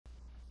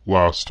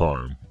Last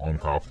time on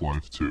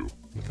Half-Life 2.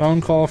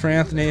 Phone call for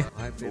Anthony.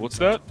 What's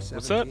that?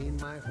 What's that?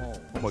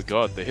 Oh my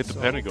god, they hit the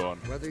Pentagon.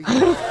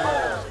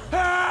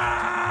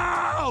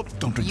 Help!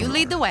 Don't drink You the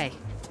lead the way.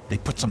 They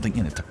put something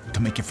in it to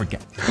make you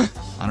forget.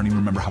 I don't even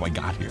remember how I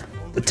got here.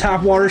 The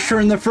tap water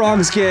sure the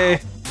frog's gay.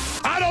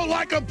 I don't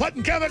like them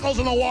putting chemicals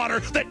in the water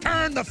that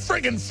turn the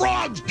friggin'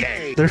 frogs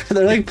gay. They're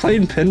like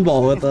playing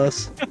pinball with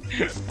us.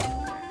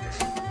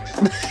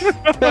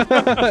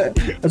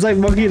 It's like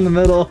Monkey in the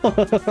Middle.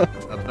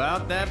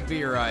 About that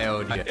beer I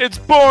owed you. It's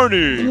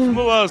Barney from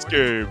the last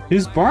game.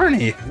 Who's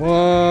Barney?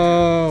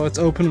 Whoa, it's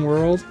open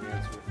world.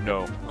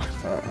 No.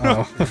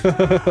 Oh.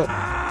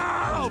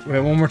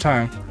 Wait, one more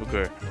time.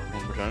 Okay,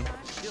 one more time.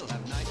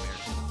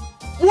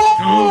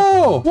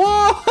 Whoa!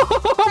 Whoa!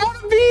 I'm on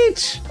a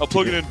beach! I'll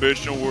plug it in,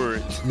 bitch. Don't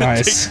worry.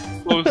 Nice.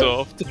 Take clothes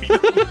off.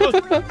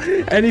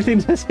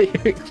 Anything to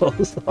take your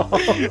clothes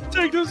off.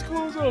 Take those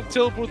clothes off.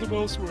 Teleport them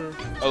elsewhere.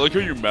 I like how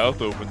your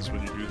mouth opens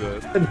when you do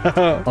that.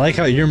 No. I like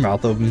how your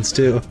mouth opens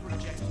too.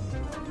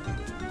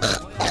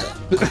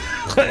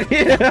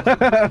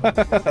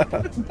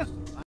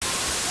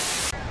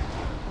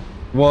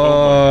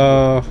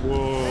 Whoa.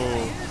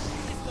 Whoa.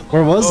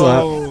 Where was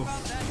that?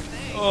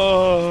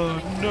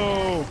 Oh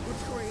no.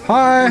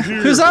 Hi.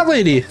 Who's that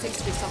lady?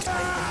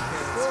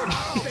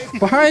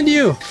 Behind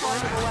you.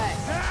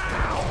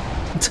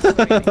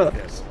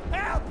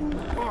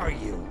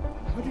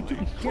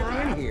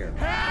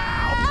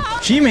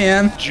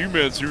 G-Man.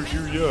 G-Man's here,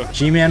 yeah.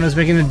 G-Man was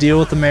making a deal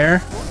with the mayor.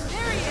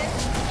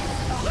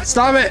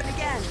 Stop it!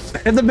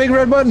 Hit the big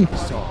red button.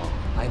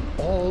 I'm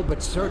all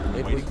but certain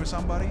it was For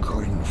somebody?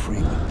 Gordon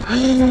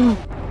Freeman.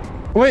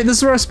 Wait, this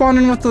is where I spawned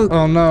in with the.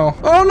 Oh no!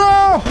 Oh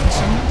no!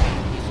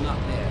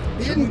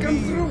 He didn't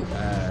come through.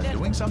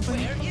 Doing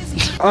something?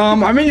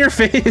 I'm in your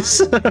face.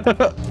 Shut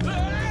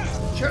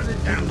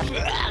it down.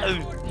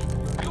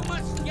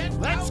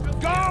 Let's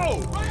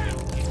go!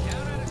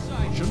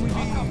 Shouldn't we be?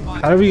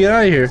 How do we get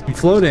out of here? I'm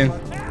floating.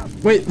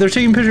 Wait, they're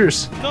taking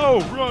pictures.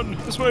 No, run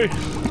this way.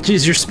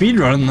 Jeez, you're speed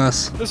running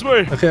this. This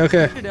way.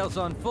 Okay. Citadel's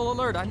on full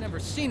alert. I've never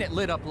seen it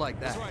lit up like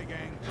that.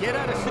 Get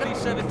out of City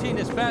 17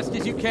 as fast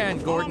as you can,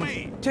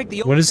 Gordon. Take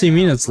the What does he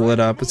mean it's lit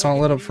up? It's not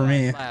lit up for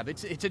me. lab.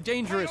 It's a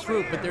dangerous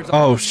route, but there's a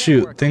Oh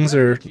shoot, things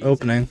are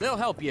opening. They'll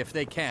help you if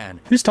they can.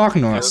 Who's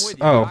talking to us?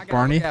 Oh,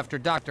 Barney. After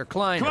Dr.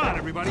 Klein. Come on,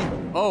 everybody.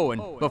 Oh,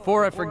 and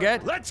before I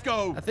forget, Let's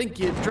go. I think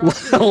you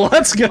dropped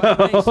Let's go.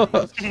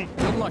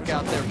 Good luck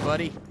out there,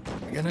 buddy.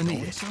 You're gonna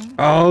need it.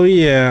 Oh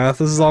yeah,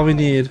 this is all we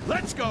need.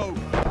 Let's go.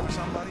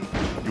 Somebody?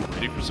 You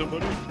waiting for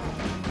somebody?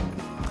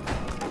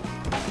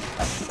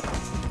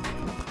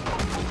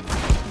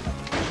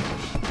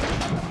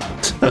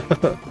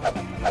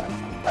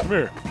 Come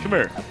here. Come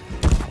here.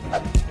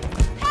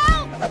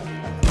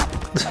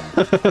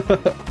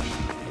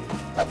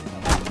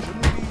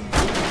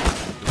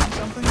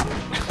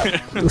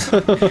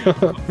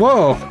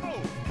 Whoa!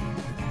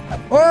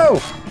 Whoa!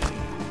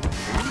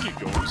 Can we get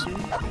going soon?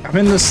 I'm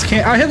in this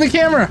I hit the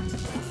camera!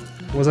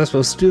 Was I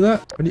supposed to do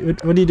that?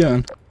 What are you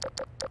doing?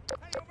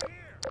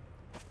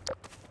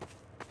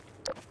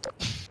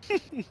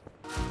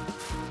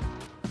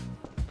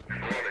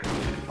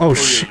 Oh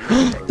shit!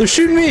 They're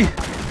shooting me!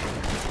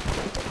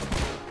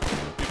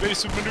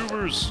 Evasive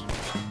maneuvers.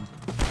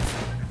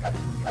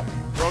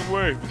 Wrong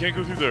way. We can't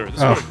go through there.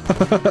 This Oh.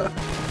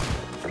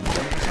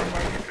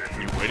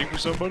 way. You waiting for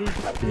somebody?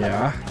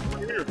 Yeah.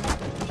 Here.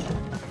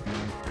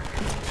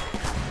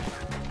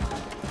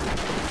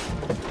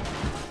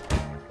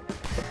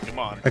 Come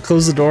on. I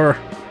closed the door.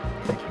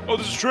 Oh,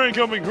 there's a train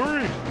coming.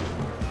 Hurry!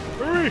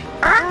 Hurry!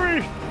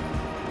 Hurry!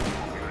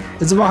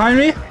 Is it behind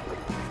me?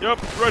 Yep,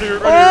 right here,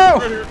 Oh!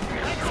 right here, right here.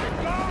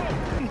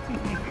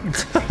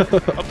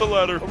 Up the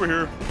ladder, over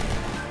here.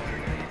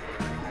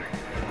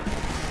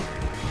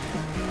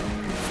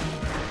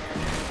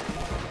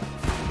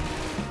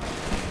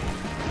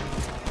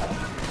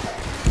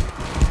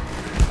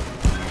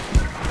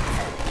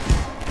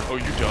 Oh,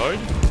 you died?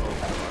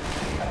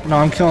 No,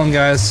 I'm killing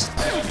guys. You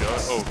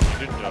died? Oh, you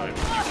didn't die. You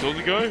killed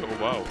the guy? Oh,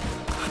 wow.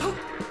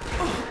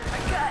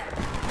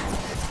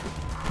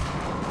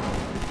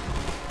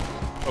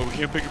 Oh, we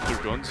can't pick up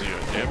their guns yet,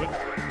 damn it.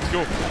 Let's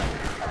go.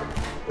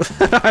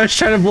 I was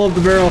trying to blow up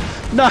the barrel.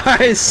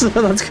 Nice!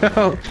 Let's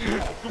go.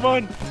 Come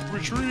on,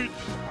 retreat.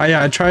 Oh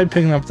yeah, I tried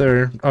picking up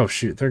their. Oh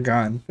shoot, they're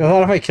gone. I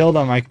thought if I killed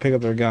them, I could pick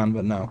up their gun,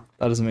 but no,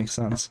 that doesn't make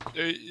sense.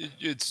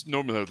 It's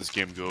normally how this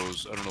game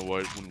goes. I don't know why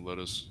it wouldn't let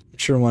us. I'm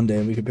sure one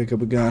day we could pick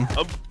up a gun.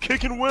 I'm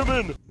kicking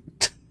women!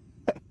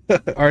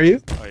 Are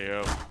you? I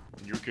am.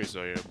 In your case,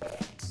 I am.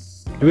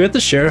 Do we have to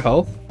share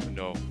health?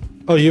 No.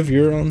 Oh, you have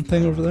your own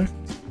thing over there?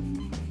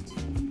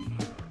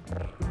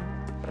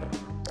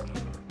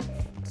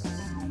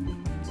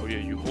 Oh yeah,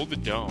 you hold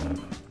it down.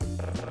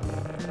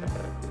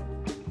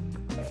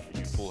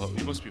 You full health.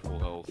 You must be full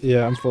health.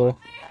 Yeah, I'm full.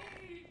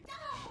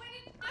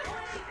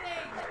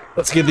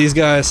 Let's get these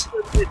guys.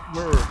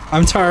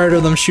 I'm tired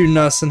of them shooting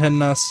us and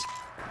hitting us.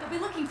 They'll be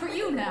looking for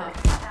you now.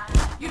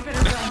 You'd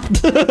better run.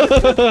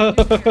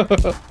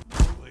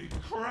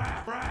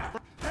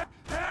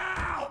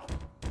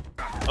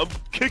 I'm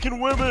kicking kicking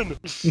women.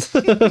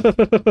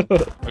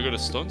 I got a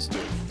stun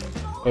stick.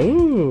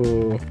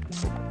 Oh.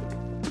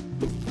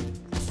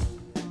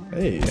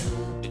 Hey,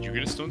 Did you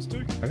get a stun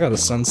stick? I got a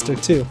sun stick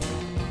too.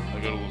 I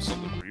got a little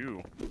something for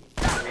you.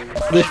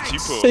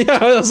 T-pose. Yeah,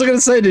 I was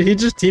gonna say, did he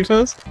just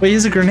T-pose? Wait,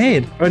 he's a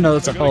grenade. Oh no,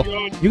 that's a got a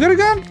hull. gun. You got a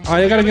gun? Oh,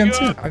 I got a gun got a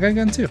too. gun. I got a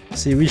gun too.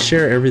 See, we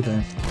share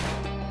everything.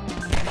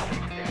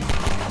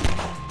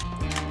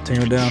 Take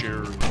him down. Share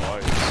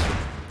lives.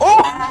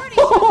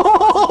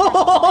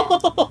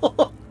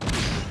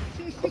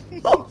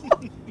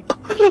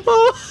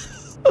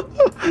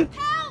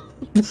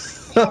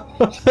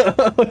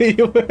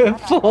 You went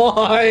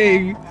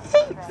flying.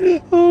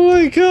 Oh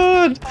my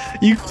god.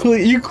 You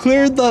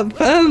cleared that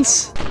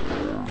fence.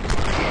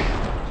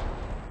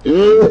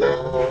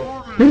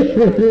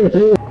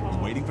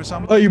 I'm waiting for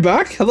someone. Oh, you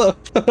back? Hello.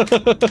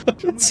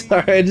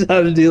 Sorry, I just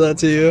had to do that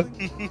to you.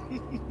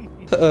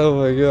 Oh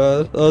my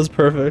god. That was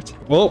perfect.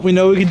 Well, we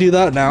know we can do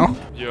that now.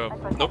 Yeah.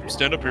 Nope.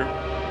 Stand up here.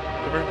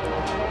 Come here.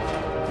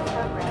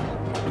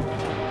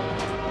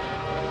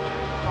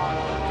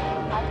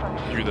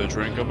 You hear that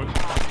train coming?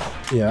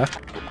 Yeah.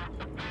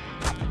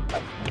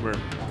 Come here.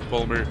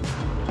 Follow me.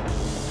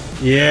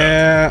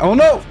 Yeah. Oh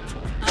no.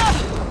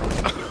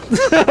 I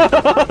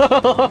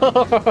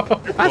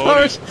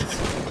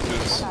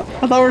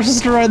thought we were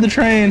supposed to ride the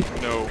train.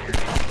 No. Well, we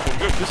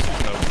got pistols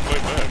now. We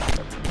fight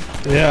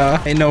back.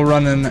 Yeah. Ain't no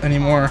running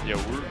anymore. Yeah,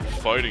 we're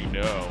fighting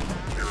now.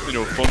 You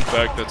know, fun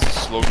fact, that's the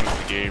slogan of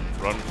the game.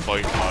 Run,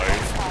 fight, hide.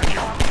 You hear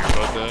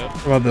about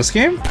that? About this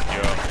game?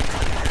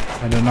 Yeah,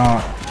 I do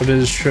not, but it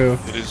is true.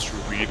 it is true.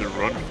 We either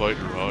run, fight,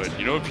 or hide.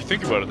 You know, if you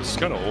think about it, this is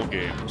kind of old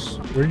games.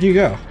 Where'd you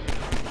go?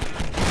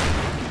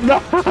 No,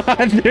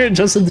 I did it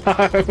just in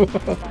time.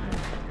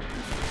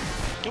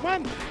 Come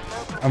on.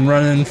 I'm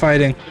running and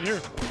fighting. In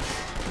here.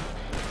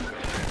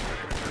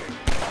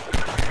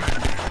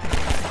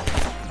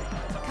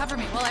 Cover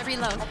me while I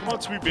reload. Come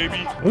on, sweet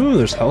baby. Ooh,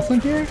 there's health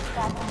in here?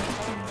 Down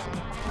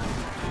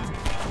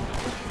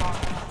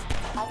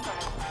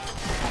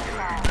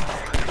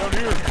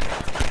here.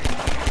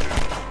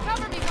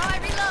 Cover me while I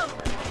reload.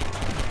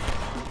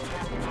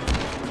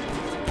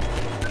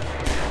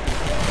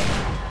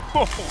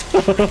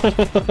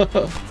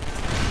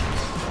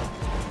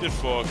 Get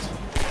fucked.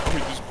 I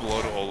mean, there's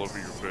blood all over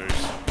your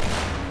face.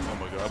 Oh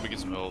my god, I'm gonna get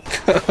some health.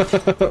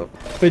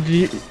 Wait, did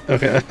you...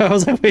 Okay, I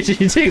was like, wait, did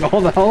you take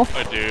all the health?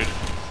 I did.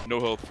 No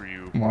health for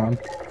you. Come on.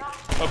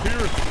 Up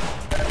here.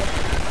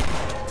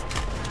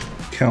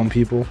 Killing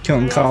people.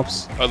 Killing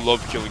cops. I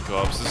love killing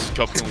cops. This is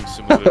Cop Killing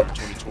Simulator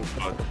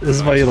 2025. This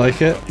is why you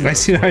like it?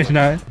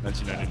 1999?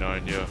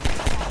 1999, yeah.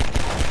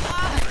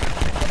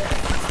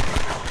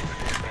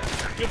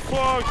 Get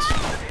fucked!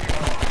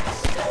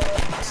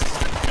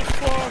 Get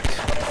fucked!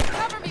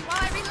 Cover me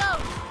while I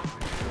reload.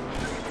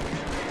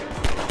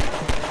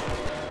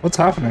 What's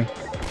happening? A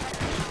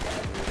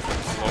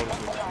lot of them.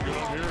 Get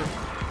on here.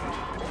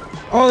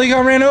 Oh, they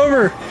got ran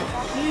over!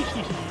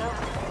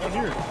 Down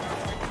here.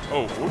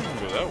 Oh, we can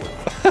go that way.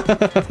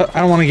 I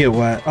don't want to get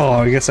wet. Oh,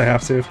 I guess I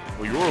have to.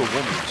 Well, you're a woman,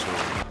 so...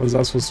 What is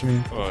that supposed to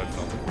mean?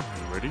 Nothing.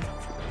 You ready?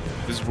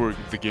 This is where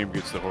the game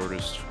gets the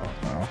hardest.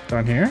 Oh,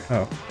 down here?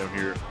 Oh. Down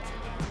here.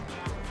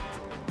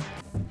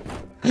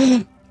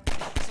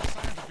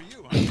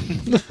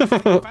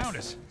 Found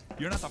us.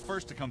 You're not the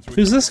first to come through.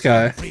 Who's this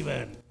guy?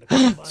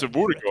 It's a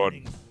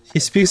Vortigaunt. He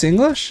speaks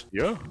English?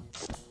 Yeah.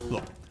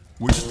 Look,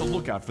 we're just a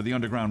lookout for the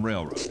Underground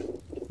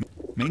Railroad.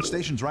 Main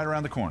station's right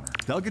around the corner.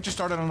 They'll get you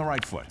started on the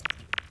right foot.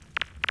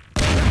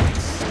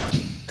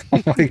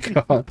 Oh my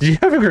god. Did you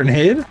have a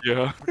grenade?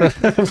 Yeah.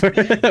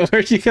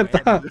 Where'd you get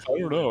that? I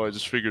don't know. I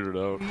just figured it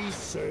out.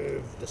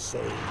 Serve the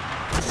same.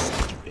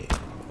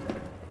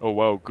 Oh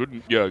wow.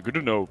 Good. Yeah. Good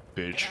to know,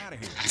 bitch.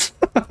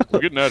 We're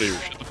getting out of here.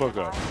 Shut the fuck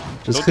up.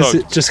 Just Don't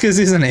talk. because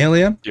he's an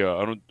alien? Yeah.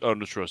 I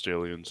don't trust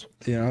aliens.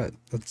 Yeah,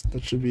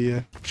 that should be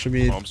Oh,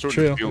 I'm starting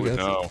true. to feel I it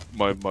guess.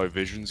 now. My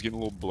vision's getting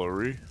a little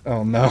blurry.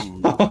 Oh no.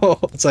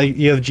 It's like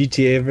you have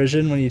GTA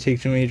vision when you take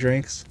too many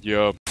drinks.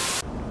 Yeah.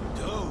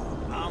 Dude,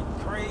 I'm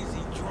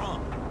crazy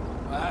drunk.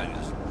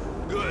 It's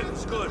good,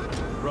 it's good.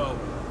 Bro,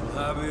 we'll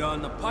have you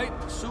on the pipe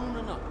soon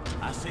enough.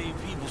 I seen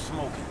people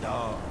smoking,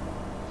 dog.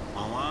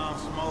 My mom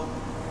smoke.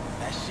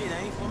 That shit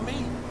ain't for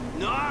me.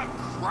 Not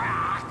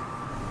crack.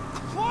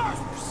 Of course.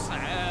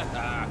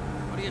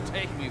 What do you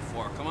take me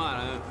for? Come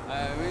on,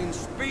 I mean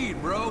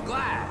speed, bro.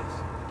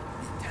 Glass.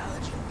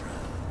 Intelligent, bro.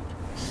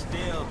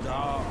 Still,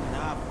 dog,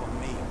 not for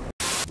me.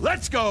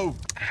 Let's go.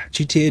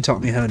 GTA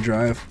taught me how to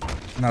drive.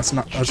 And that's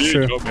She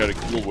true. taught me how to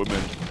kill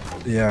women.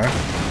 Yeah.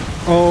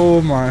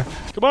 Oh my.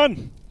 Come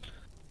on.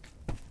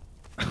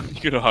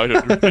 You gonna hide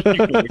under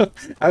it?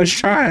 I was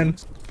trying.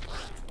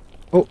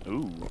 Oh,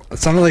 Ooh. it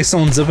sounded like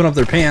someone zipping up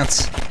their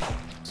pants.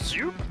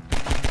 Zoop.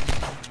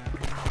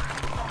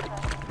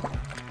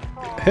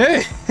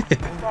 Hey!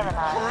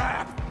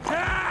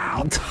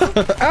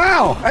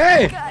 Ow!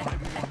 Hey!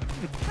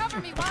 Cover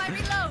me while I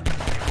reload.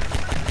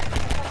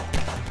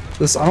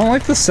 I don't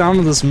like the sound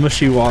of this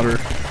mushy water.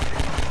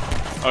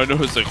 I know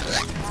it's like.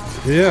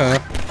 Yeah.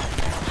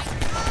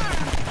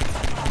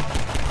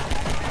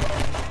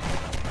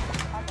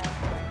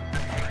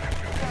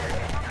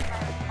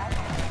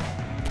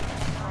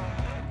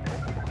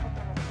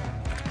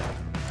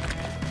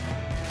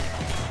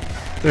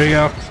 There you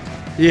go.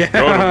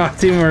 Yeah,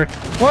 teamwork.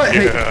 What?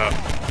 Hey.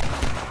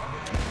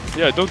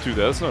 Yeah, don't do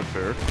that. That's not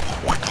fair.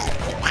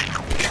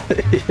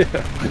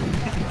 Yeah.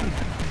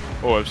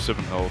 Oh, I have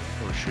 7 health.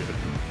 Oh shit.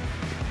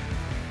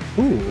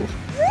 Ooh.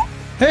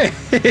 Hey,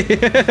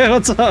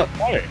 what's up?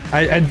 Hi.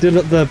 I did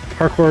the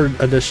parkour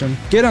edition.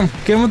 Get him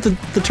with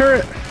the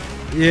turret.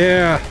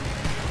 Yeah.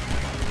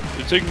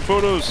 You're taking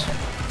photos.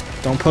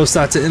 Don't post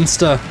that to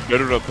Insta.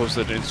 Better not post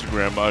that to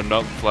Instagram. I'm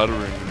not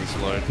flattering in this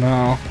line.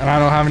 No, and I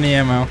don't have any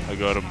ammo. I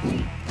got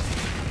him.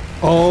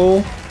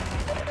 Oh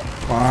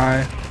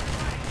my.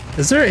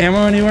 Is there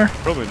ammo anywhere?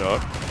 Probably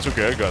not. It's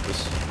okay. I got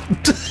this.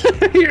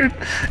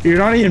 you're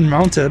not even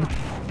mounted.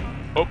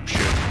 Oh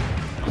shit.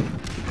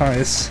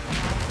 Nice.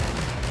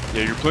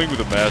 Yeah, you're playing with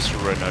a master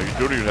right now. You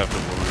don't even have to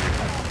worry.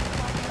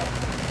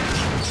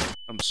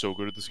 I'm so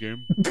good at this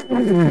game.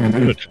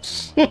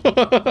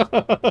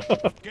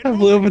 I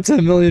blew up into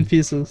a million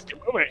pieces.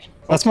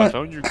 That's I my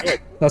found your gun.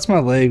 that's my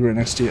leg right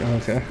next to you.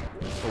 Okay.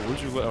 Oh,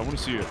 where's your leg? I want to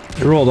see it.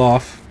 It rolled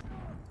off.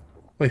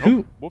 Wait,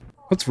 who? Whoop.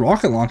 What's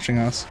rocket launching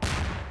us?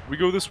 We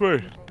go this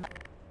way.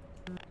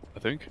 I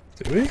think.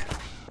 Do we?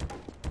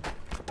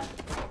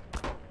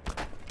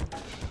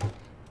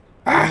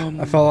 Ah!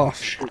 I fell off.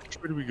 Shit,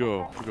 where do we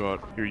go? Forgot.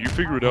 Here, you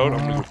figure it out. I'm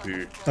gonna go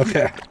pee.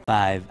 Okay.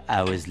 5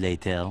 hours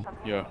later.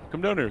 Yeah,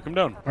 come down here. Come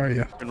down. Where are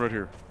you? And right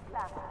here.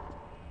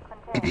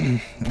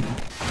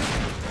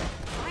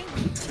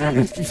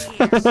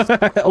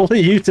 Only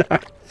you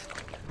died.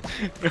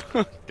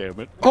 Damn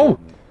it. Oh!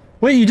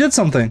 Wait, you did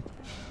something.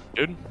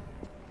 Did?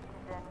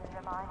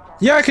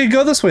 Yeah, I could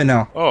go this way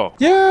now. Oh.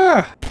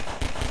 Yeah!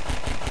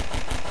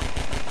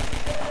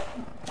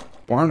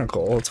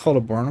 Barnacle. It's called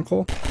a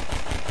barnacle?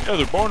 Yeah,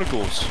 they're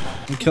barnacles.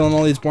 I'm killing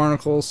all these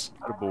barnacles.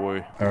 Good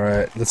boy.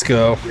 Alright, let's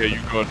go. Yeah, you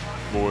got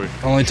boy.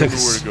 Only Show took me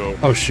us... where to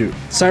go. Oh shoot.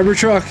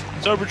 Cybertruck!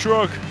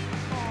 Cybertruck!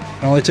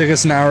 It only took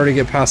us an hour to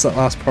get past that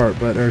last part,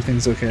 but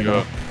everything's okay now.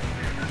 Yeah.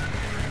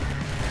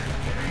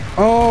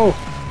 Oh!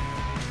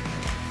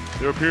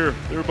 They're up here.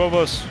 They're above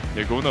us.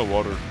 Yeah, go in that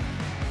water.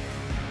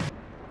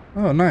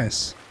 Oh,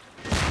 nice.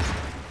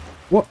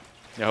 What?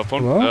 Yeah, have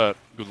fun Hello? with that.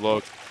 Good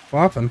luck. What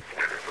happened?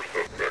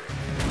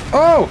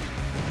 Oh!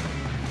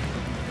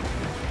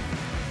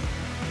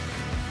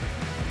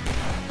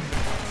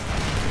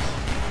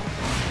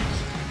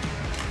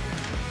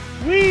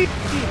 Whee!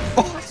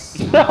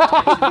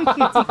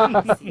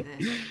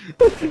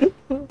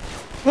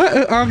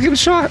 What? I'll get a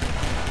shot.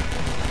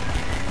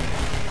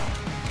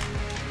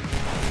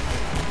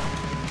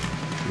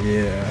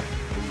 Yeah.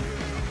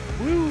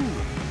 Woo!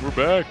 We're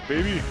back,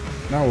 baby.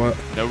 Now what?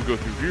 Now we go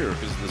through here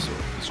because this.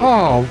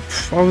 Oh,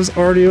 pff, I was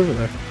already over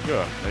there.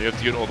 Yeah. Now you have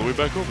to get all the way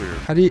back over here.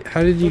 How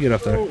did you get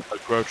up there? I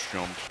crouch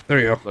jumped There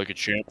you go. like a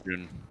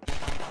champion.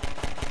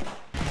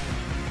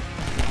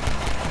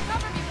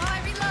 Cover me while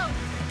I reload.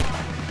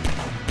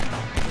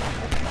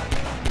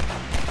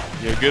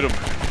 Yeah, get him.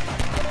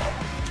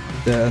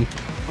 Dead.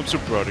 I'm so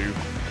proud of you.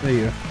 There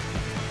you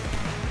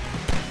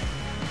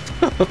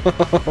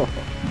go.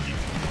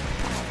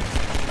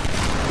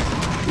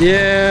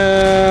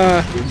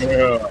 Yeah!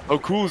 Yeah. How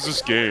cool is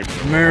this game?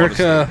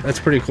 America, that's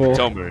pretty cool.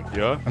 Honestly. Tell me,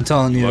 yeah? I'm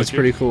telling you, Like it's it?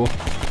 pretty cool.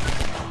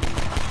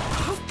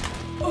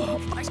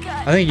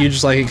 I think you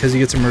just like it because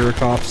you get to murder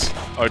cops.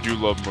 I do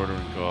love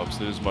murdering cops.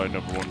 That is my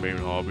 #1 main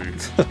hobby.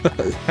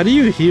 How do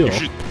you heal?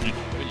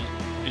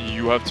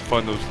 You have to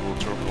find those little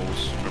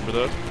terminals. Remember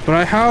that? But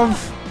I have...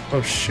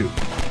 Oh shoot.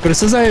 But it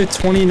says I have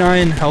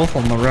 29 health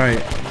on the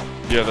right.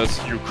 Yeah,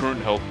 that's your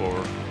current health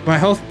bar. My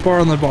health bar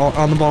on the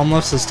bottom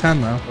left says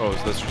 10 though. Oh,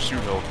 so that's your suit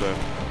health then.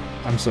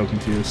 I'm so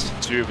confused.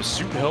 So you have a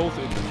suit health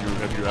and then you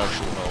have your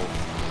actual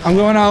health. I'm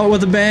going out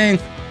with a bang.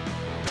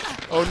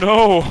 Oh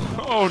no!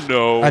 Oh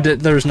no!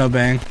 There was no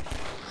bang.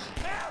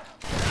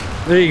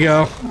 There you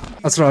go.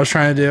 That's what I was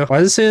trying to do. Why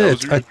did it say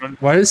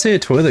why did it say a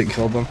toilet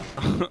killed them?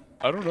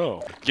 I don't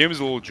know. The game is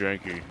a little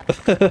janky.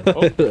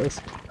 Oh,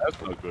 that's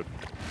not good.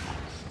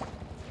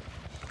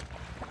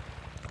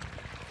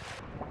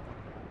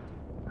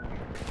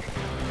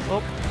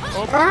 Oh,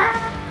 oh.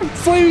 Ah!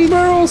 Flaming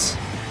barrels!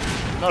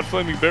 Not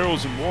flaming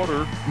barrels in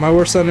water. My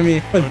worst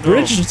enemy. My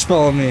bridge just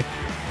fell on me.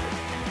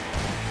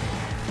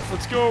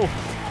 Let's go.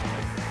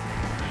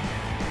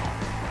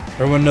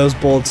 Everyone knows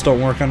bullets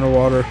don't work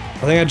underwater.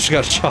 I think I just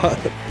got shot.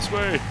 This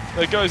way.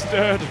 That guy's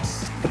dead.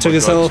 I took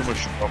his health. So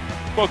much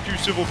fuck you,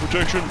 civil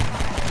protection.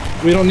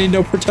 We don't need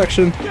no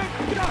protection.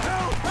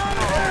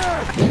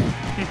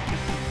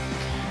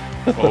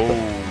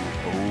 Oh.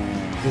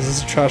 Is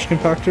this a trash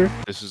compactor?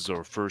 This is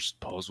our first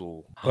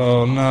puzzle.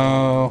 Oh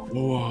no.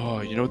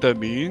 Whoa, you know what that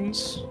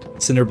means?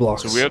 Cinder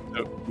blocks. So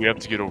we have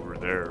to get over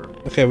there.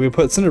 Okay, we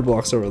put cinder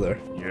blocks over there.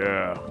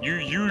 Yeah. You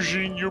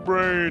using your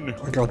brain.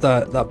 I got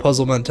that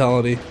puzzle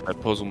mentality.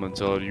 That puzzle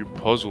mentality. You're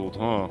puzzled,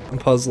 huh? I'm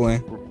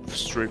puzzling. We're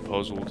straight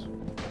puzzled.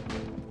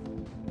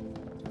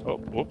 Oh,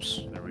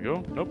 whoops. There we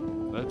go. Nope,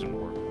 that didn't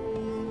work.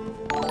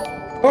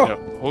 Oh,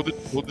 Yeah, hold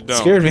it down.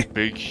 Scared me.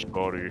 Big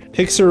body.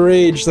 Pixar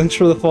Rage, thanks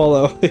for the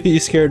follow. You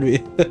scared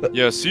me.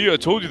 Yeah, see, I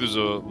told you there's a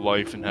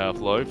life in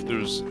Half-Life.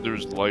 There's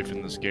life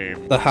in this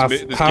game. The half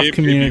This half game may be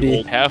community.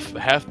 old. Half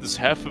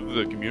of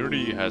the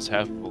community has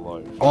half of a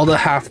life. All the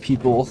half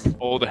people.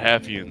 All the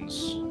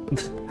halfians.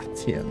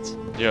 Yes.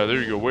 Yeah,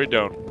 there you go, way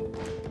down.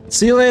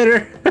 See you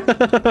later.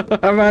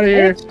 I'm out of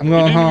here. I'm You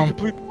going didn't even home.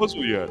 complete the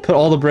puzzle yet. Put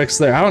all the bricks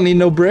there. I don't need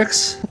no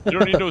bricks. You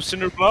don't need no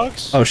cinder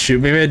blocks. Oh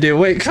shoot, maybe I do.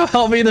 Wait, come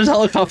help me. There's a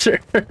helicopter.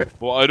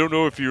 Well, I don't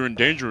know if you're in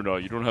danger or not.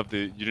 You don't have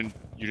the. You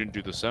didn't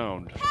do the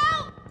sound.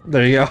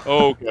 There you go.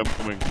 Oh, okay, I'm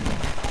coming.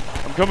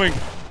 I'm coming.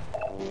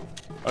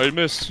 I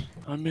missed.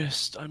 I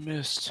missed.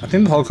 I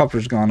think the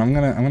helicopter's gone. I'm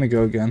gonna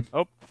go again.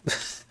 Oh.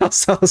 I'll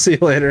see you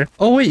later.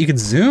 Oh wait, you can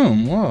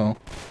zoom. Whoa.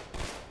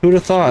 Who'd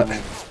have thought?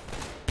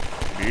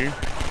 Me?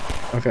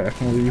 Okay,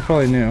 well you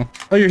probably knew.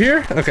 Oh, you're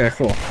here? Okay,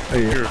 cool. Oh,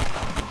 you're Here.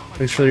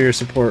 Thanks for your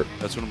support.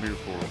 That's what I'm here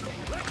for.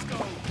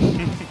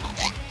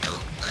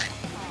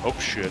 Oh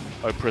shit!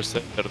 I pressed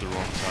that at the wrong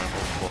time.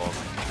 Oh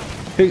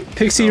fuck.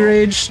 Pixie No.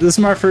 Rage. This is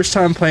my first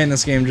time playing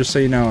this game, just so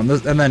you know. And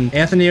then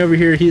Anthony over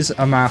here, he's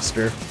a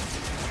master.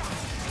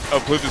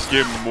 I've played this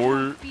game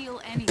more.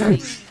 Feel anything.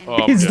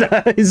 He's Yeah.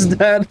 dead. He's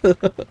dead.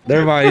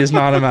 Never mind. He's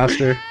not a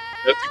master.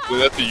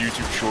 That's a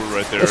YouTube short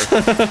right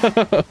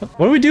there.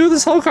 What do we do with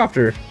this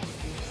helicopter?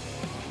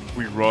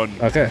 We run.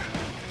 Okay.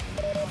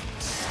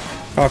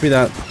 Copy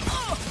that.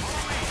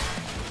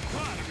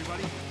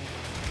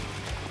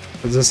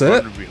 Is this it?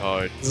 Run or we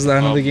hide. This is the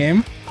end of the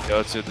game? Yeah,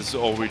 that's it. This is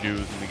all we do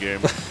in the game.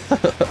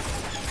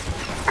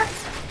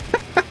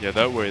 Yeah,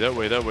 that way, that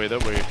way, that way,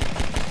 that way.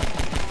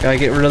 Gotta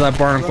get rid of that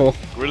barnacle.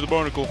 Where's the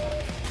barnacle?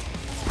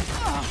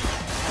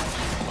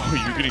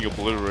 Oh, you're getting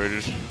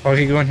obliterated.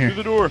 Okay, go in here. Through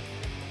the door.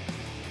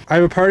 I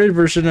have a parted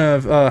version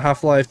of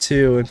Half-Life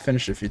 2 and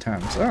finished it a few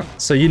times. Oh,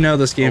 so you know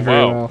this game Oh,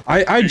 very wow. well.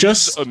 I You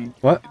just...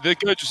 What? That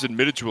guy just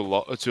admitted to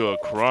a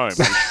crime.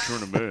 We should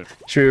turn him in.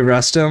 Should we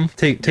arrest him?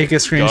 Take a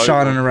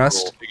screenshot and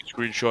arrest? Take a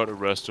screenshot,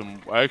 arrest him.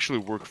 I actually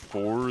work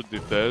for the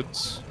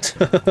feds.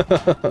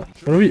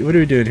 What are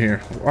we doing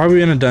here? Are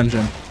we in a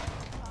dungeon?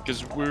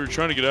 Because we're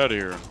trying to get out of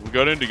here. We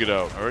got in to get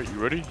out. Alright, you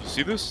ready? You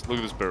see this? Look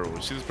at this barrel.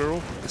 You see this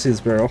barrel? I see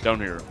this barrel. Down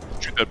here.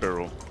 Shoot that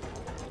barrel.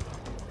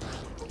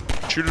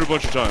 Shoot it a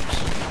bunch of times.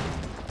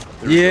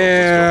 There we go.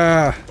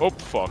 Yeah! Let's go. Oh,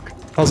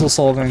 fuck. Puzzle I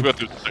solving. forgot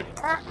there's a thing.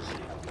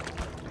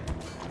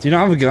 Do you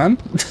not have a gun?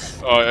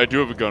 I do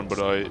have a gun, but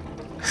I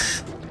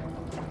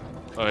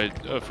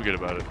forget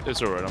about it.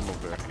 It's alright, I'm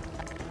over there.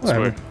 This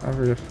Whatever. way. I have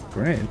a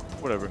grenade.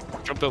 Whatever.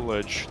 Jump that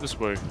ledge. This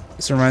way.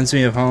 This reminds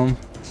me of home.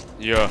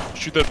 Yeah.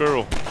 Shoot that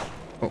barrel.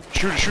 Oh.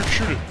 Shoot it, shoot it,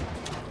 shoot it.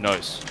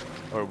 Nice.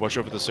 Alright, watch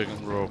out for the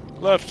second row.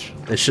 Left.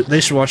 They should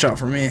watch out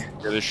for me.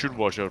 Yeah, they should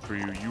watch out for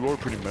you. You are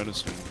pretty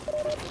menacing.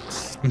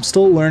 I'm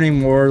still learning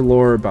more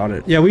lore about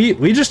it. Yeah, we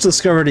just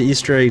discovered an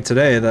Easter egg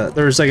today that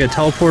there's like a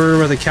teleporter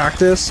with a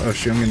cactus. Oh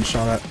shoot, I'm getting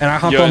shot at. And I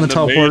hopped on the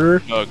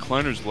teleporter.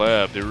 Kleiner's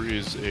lab, there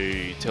is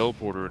a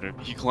teleporter, and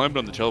he climbed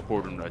on the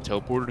teleporter, and I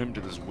teleported him to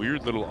this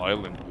weird little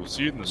island. You'll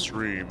see it in the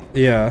stream.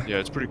 Yeah. Yeah,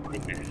 it's pretty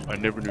creepy. I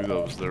never knew that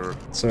was there.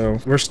 So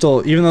we're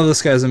still, even though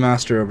this guy's a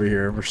master over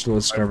here, we're still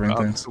discovering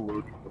things.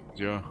 Absolutely.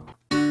 Yeah.